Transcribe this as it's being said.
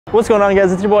What's going on,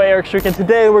 guys? It's your boy Eric Struk, and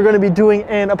today we're going to be doing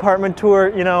an apartment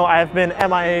tour. You know, I've been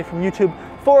MIA from YouTube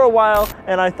for a while,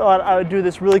 and I thought I would do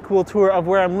this really cool tour of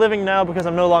where I'm living now because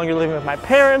I'm no longer living with my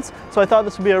parents. So I thought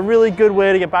this would be a really good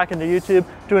way to get back into YouTube,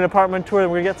 do an apartment tour, and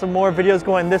we're going to get some more videos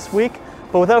going this week.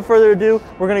 But without further ado,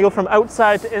 we're going to go from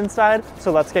outside to inside,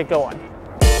 so let's get going.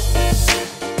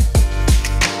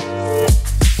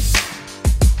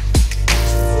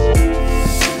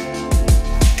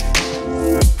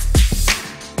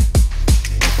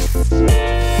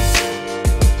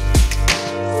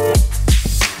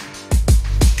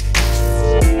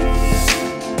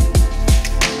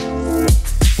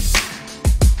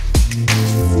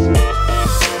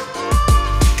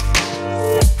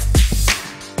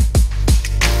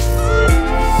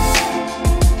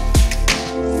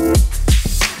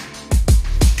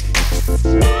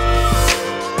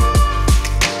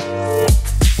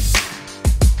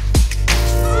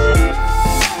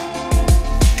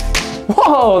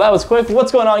 Whoa, that was quick.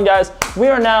 What's going on, guys? We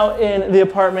are now in the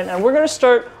apartment, and we're gonna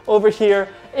start over here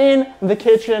in the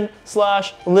kitchen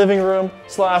slash living room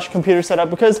slash computer setup,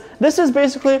 because this is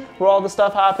basically where all the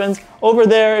stuff happens. Over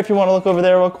there, if you want to look over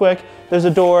there real quick, there's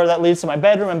a door that leads to my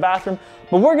bedroom and bathroom,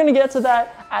 but we're gonna get to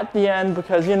that at the end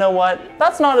because you know what?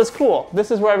 That's not as cool.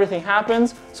 This is where everything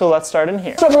happens, so let's start in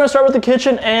here. So we're gonna start with the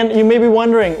kitchen, and you may be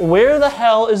wondering, where the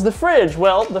hell is the fridge?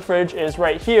 Well, the fridge is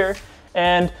right here.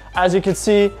 And as you can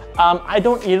see, I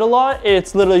don't eat a lot.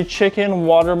 It's literally chicken,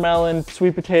 watermelon,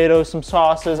 sweet potatoes, some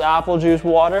sauces, apple juice,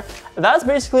 water. That's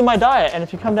basically my diet. And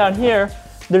if you come down here,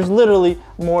 there's literally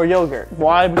more yogurt.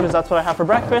 Why? Because that's what I have for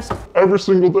breakfast every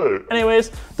single day.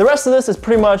 Anyways, the rest of this is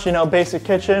pretty much, you know, basic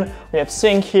kitchen. We have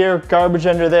sink here, garbage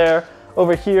under there.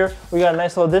 Over here, we got a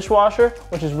nice little dishwasher,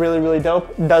 which is really, really dope.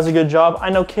 It does a good job. I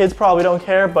know kids probably don't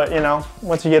care, but you know,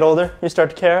 once you get older, you start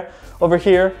to care. Over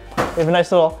here, we have a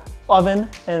nice little oven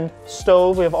and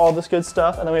stove. We have all this good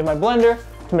stuff, and then we have my blender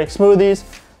to make smoothies.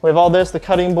 We have all this, the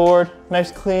cutting board,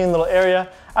 nice clean little area.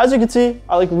 As you can see,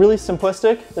 I like really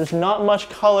simplistic. There's not much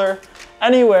color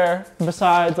anywhere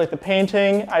besides like the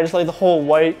painting. I just like the whole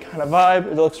white kind of vibe.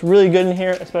 It looks really good in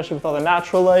here, especially with all the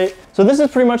natural light. So this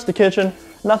is pretty much the kitchen,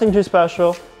 nothing too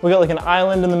special. We got like an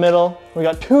island in the middle. We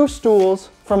got 2 stools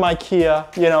from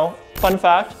IKEA. You know, fun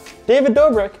fact, David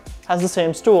Dobrik has the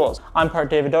same stools. I'm part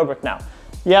David Dobrik now.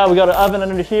 Yeah, we got an oven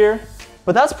under here,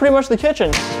 but that's pretty much the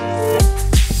kitchen.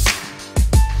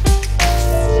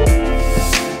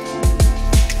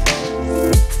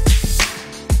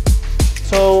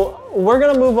 So we're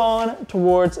gonna move on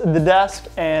towards the desk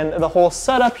and the whole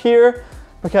setup here,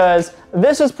 because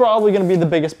this is probably gonna be the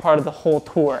biggest part of the whole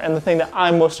tour and the thing that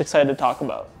I'm most excited to talk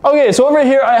about. Okay, so over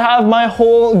here I have my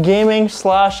whole gaming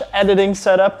slash editing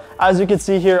setup. As you can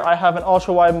see here, I have an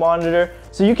ultra wide monitor,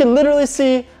 so you can literally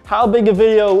see how big a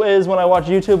video is when I watch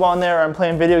YouTube on there or I'm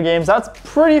playing video games. That's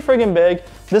pretty friggin' big.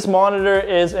 This monitor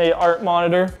is a art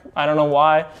monitor. I don't know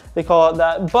why they call it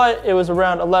that, but it was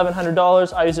around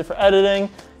 $1,100. I use it for editing,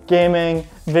 gaming,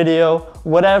 video,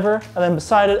 whatever. And then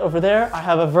beside it over there, I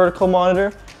have a vertical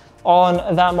monitor.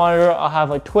 On that monitor, I'll have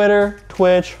like Twitter,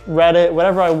 Twitch, Reddit,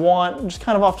 whatever I want, just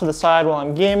kind of off to the side while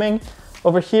I'm gaming.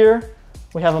 Over here,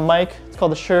 we have a mic. It's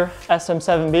called the Shure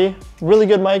SM7B. Really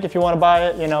good mic if you want to buy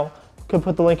it, you know, could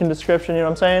put the link in the description, you know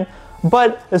what I'm saying?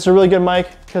 But it's a really good mic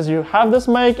because you have this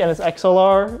mic and it's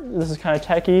XLR. This is kind of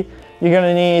techie. You're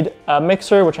gonna need a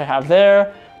mixer, which I have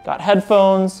there, got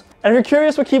headphones. And if you're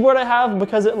curious what keyboard I have,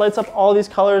 because it lights up all these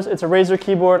colors, it's a Razer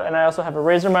keyboard, and I also have a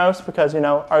Razer mouse because, you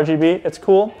know, RGB, it's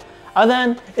cool. And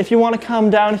then if you want to come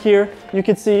down here, you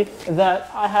can see that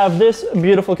I have this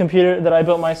beautiful computer that I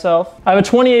built myself. I have a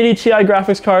 2080 Ti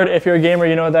graphics card. If you're a gamer,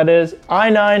 you know what that is.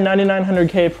 i9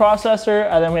 9900K processor,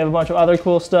 and then we have a bunch of other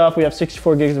cool stuff. We have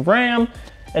 64 gigs of RAM,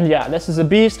 and yeah, this is a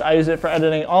beast. I use it for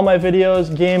editing all my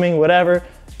videos, gaming, whatever.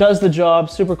 Does the job,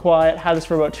 super quiet. Had this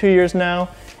for about 2 years now.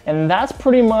 And that's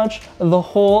pretty much the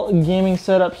whole gaming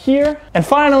setup here. And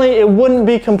finally, it wouldn't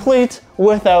be complete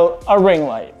without a ring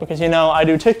light, because you know, I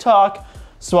do TikTok,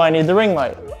 so I need the ring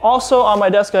light. Also on my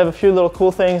desk, I have a few little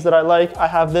cool things that I like. I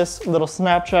have this little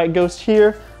Snapchat ghost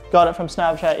here. Got it from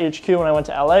Snapchat HQ when I went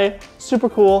to LA. Super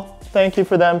cool. Thank you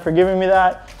for them for giving me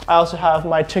that. I also have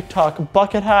my TikTok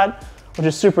bucket hat, which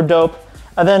is super dope.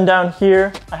 And then down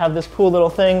here, I have this cool little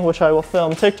thing, which I will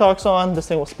film TikToks on. This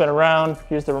thing will spin around,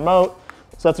 use the remote.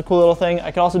 So that's a cool little thing. I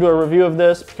can also do a review of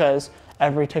this because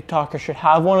every TikToker should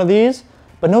have one of these,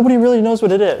 but nobody really knows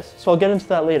what it is. So I'll get into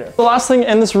that later. The last thing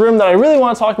in this room that I really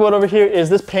want to talk about over here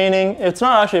is this painting. It's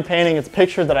not actually a painting, it's a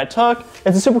picture that I took.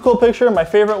 It's a super cool picture, my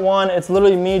favorite one. It's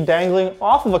literally me dangling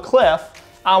off of a cliff,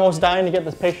 almost dying to get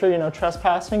this picture, you know,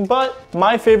 trespassing. But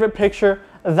my favorite picture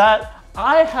that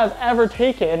I have ever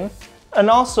taken And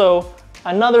also,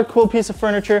 another cool piece of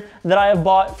furniture that I have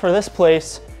bought for this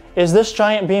place is this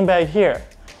giant beanbag here.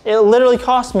 It literally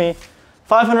cost me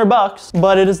 500 bucks,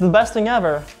 but it is the best thing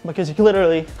ever because you can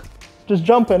literally just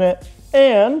jump in it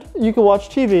and you can watch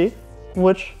TV,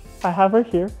 which I have right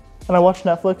here. And I watch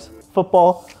Netflix,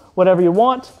 football, whatever you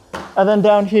want. And then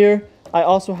down here, I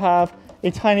also have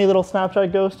a tiny little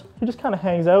Snapchat ghost. He just kind of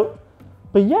hangs out.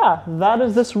 But yeah, that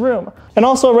is this room. And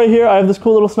also right here, I have this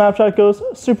cool little Snapchat ghost,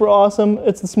 super awesome.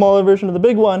 It's the smaller version of the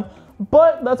big one,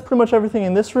 but that's pretty much everything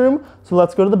in this room. So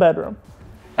let's go to the bedroom.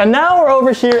 And now we're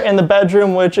over here in the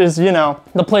bedroom, which is, you know,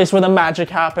 the place where the magic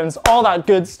happens, all that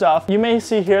good stuff. You may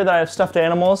see here that I have stuffed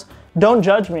animals. Don't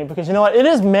judge me because you know what? It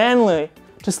is manly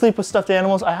to sleep with stuffed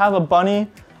animals. I have a bunny,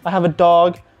 I have a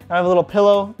dog, I have a little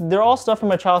pillow. They're all stuff from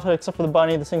my childhood except for the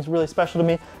bunny. This thing's really special to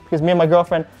me because me and my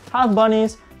girlfriend have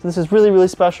bunnies. So this is really, really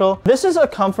special. This is a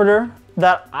comforter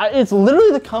that it's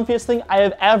literally the comfiest thing I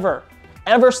have ever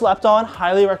slept on.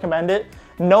 Highly recommend it.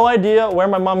 No idea where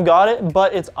my mom got it,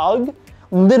 but it's UGG.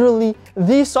 Literally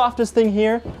the softest thing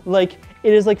here. Like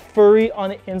it is like furry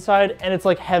on the inside and it's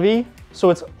like heavy.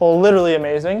 So it's literally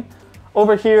amazing.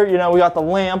 Over here, you know, we got the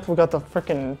lamp, we got the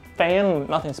freaking fan,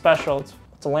 nothing special. It's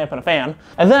a lamp and a fan.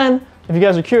 And then, if you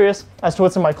guys are curious as to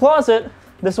what's in my closet,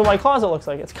 this is what my closet looks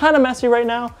like. It's kind of messy right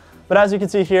now, but as you can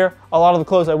see here, a lot of the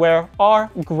clothes I wear are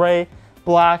gray,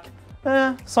 black,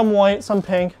 some white, some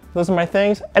pink. Those are my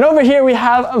things. And over here we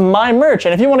have my merch.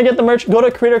 And if you want to get the merch, go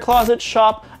to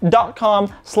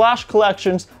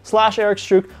creatorclosetshop.com/collections/Eric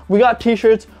Struk. We got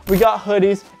t-shirts, we got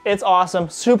hoodies. It's awesome,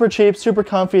 super cheap, super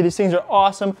comfy. These things are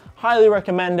awesome, highly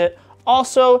recommend it.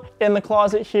 Also in the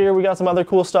closet here, we got some other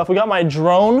cool stuff. We got my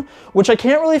drone, which I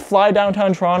can't really fly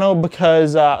downtown Toronto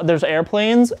because there's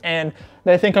airplanes and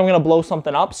they think I'm gonna blow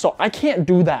something up, so I can't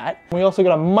do that. We also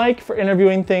got a mic for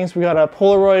interviewing things. We got a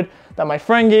Polaroid that my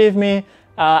friend gave me.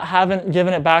 Haven't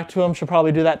given it back to him. Should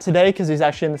probably do that today because he's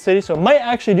actually in the city, so might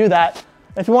actually do that.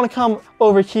 If you want to come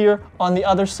over here on the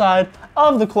other side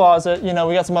of the closet, you know,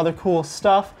 we got some other cool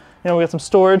stuff. You know, we got some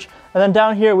storage. And then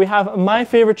down here, we have my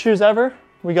favorite shoes ever.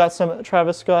 We got some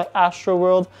Travis Scott Astro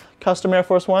World custom Air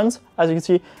Force Ones. As you can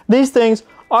see, these things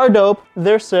are dope.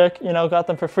 They're sick, you know, got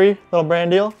them for free, little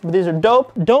brand deal. But these are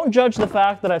dope. Don't judge the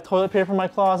fact that I have toilet paper in my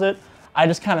closet. I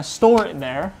just kind of store it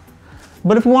there.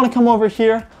 But if you want to come over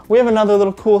here, we have another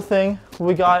little cool thing.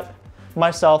 We got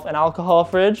myself an alcohol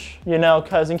fridge, you know,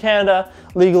 because in Canada,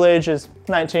 legal age is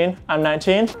 19. I'm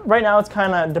 19. Right now it's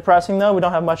kind of depressing though. We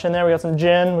don't have much in there. We got some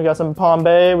gin, we got some Palm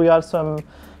Bay, we got some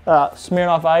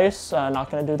Smirnoff Ice. Not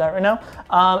gonna do that right now.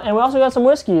 And we also got some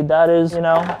whiskey that is, you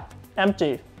know,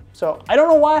 empty. So I don't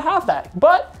know why I have that,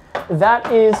 but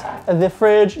that is the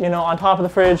fridge, you know, on top of the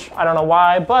fridge. I don't know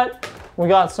why, but we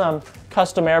got some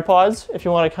custom AirPods. If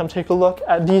you want to come take a look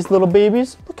at these little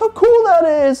babies, look how cool that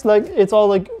is. Like it's all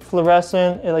like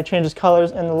fluorescent. It like changes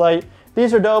colors in the light.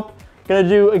 These are dope. Gonna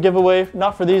do a giveaway,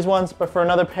 not for these ones, but for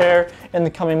another pair in the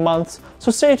coming months.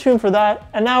 So stay tuned for that.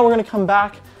 And now we're gonna come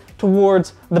back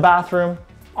towards the bathroom.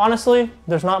 Honestly,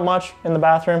 there's not much in the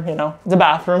bathroom, you know, it's a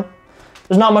bathroom.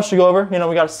 There's not much to go over. You know,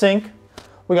 we got a sink,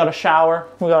 we got a shower,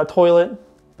 we got a toilet.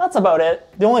 That's about it.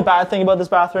 The only bad thing about this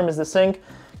bathroom is the sink,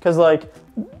 because like,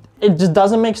 it just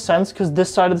doesn't make sense because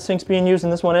this side of the sink's being used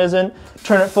and this one isn't.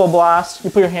 Turn it full blast, you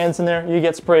put your hands in there, you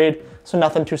get sprayed, so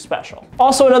nothing too special.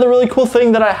 Also, another really cool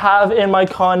thing that I have in my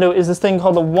condo is this thing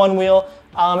called the One Wheel.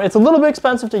 It's a little bit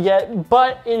expensive to get,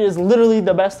 but it is literally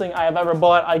the best thing I have ever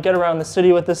bought. I get around the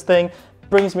city with this thing.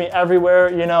 Brings me everywhere,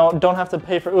 you know, don't have to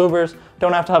pay for Ubers,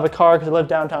 don't have to have a car because I live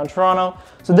downtown Toronto.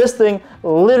 So this thing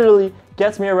literally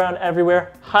gets me around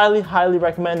everywhere. Highly, highly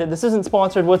recommend it. This isn't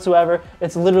sponsored whatsoever.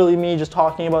 It's literally me just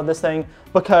talking about this thing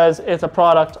because it's a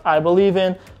product I believe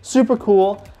in. Super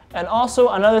cool. And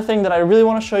also another thing that I really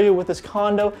want to show you with this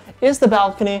condo is the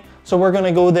balcony. So we're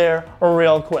gonna go there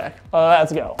real quick.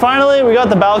 Let's go. Finally, we got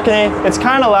the balcony. It's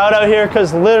kind of loud out here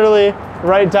because literally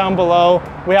right down below,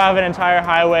 we have an entire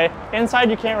highway.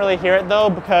 Inside, you can't really hear it though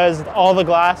because all the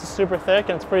glass is super thick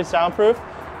and it's pretty soundproof.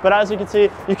 But as you can see,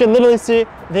 you can literally see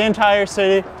the entire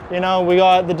city. You know, we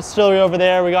got the distillery over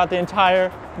there. We got the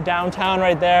entire downtown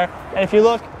right there. And if you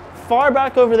look far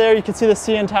back over there, you can see the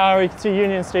CN Tower, you can see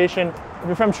Union Station. If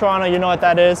you're from Toronto, you know what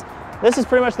that is. This is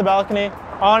pretty much the balcony.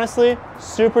 Honestly,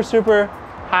 super, super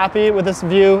happy with this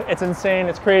view. It's insane,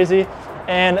 it's crazy.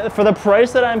 And for the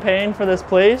price that I'm paying for this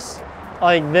place,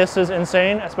 like this is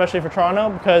insane, especially for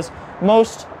Toronto, because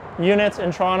most units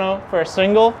in Toronto for a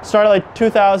single start at like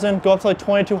 2,000, go up to like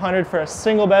 2,200 for a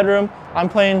single bedroom. I'm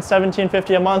paying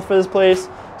 $1,750 a month for this place.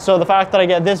 So the fact that I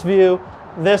get this view,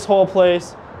 this whole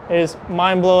place is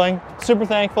mind-blowing. Super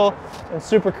thankful and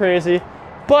super crazy.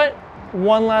 But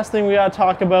one last thing we gotta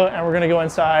talk about, and we're gonna go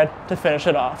inside to finish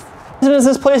it off. As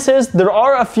this place is, there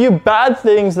are a few bad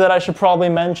things that I should probably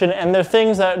mention, and they're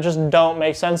things that just don't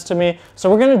make sense to me, so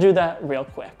we're gonna do that real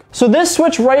quick. So this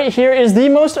switch right here is the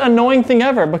most annoying thing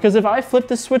ever, because if I flip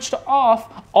this switch to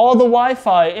off, all the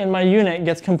Wi-Fi in my unit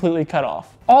gets completely cut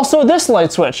off. Also this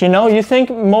light switch, you think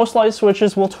most light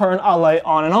switches will turn a light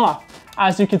on and off.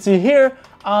 As you can see here,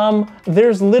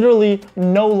 there's literally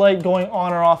no light going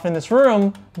on or off in this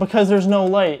room because there's no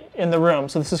light in the room.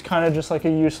 So this is kind of just like a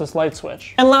useless light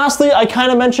switch. And lastly, I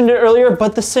kind of mentioned it earlier,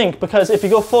 but the sink, because if you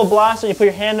go full blast and you put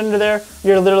your hand under there,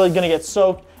 you're literally gonna get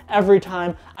soaked every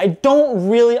time. I don't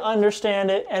really understand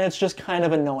it, and it's just kind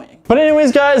of annoying. But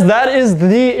anyways, guys, that is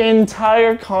the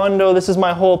entire condo. This is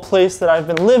my whole place that I've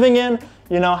been living in.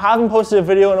 Haven't posted a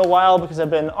video in a while because I've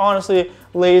been honestly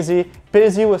lazy,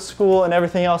 busy with school and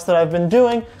everything else that I've been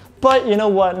doing. But you know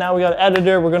what? Now we got an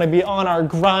editor. We're going to be on our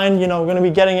grind. We're going to be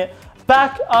getting it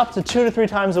back up to 2 to 3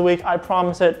 times a week. I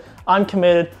promise it. I'm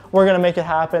committed. We're going to make it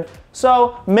happen.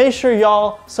 So make sure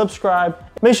y'all subscribe.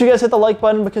 Make sure you guys hit the like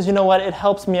button because you know what? It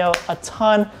helps me out a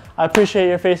ton. I appreciate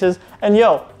your faces. And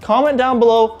yo, comment down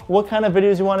below what kind of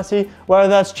videos you want to see, whether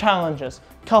that's challenges,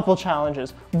 couple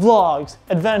challenges, vlogs,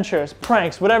 adventures,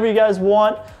 pranks, whatever you guys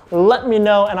want, let me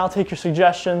know and I'll take your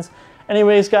suggestions.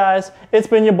 Anyways, guys, it's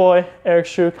been your boy, Eric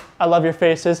Struk. I love your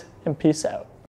faces and peace out.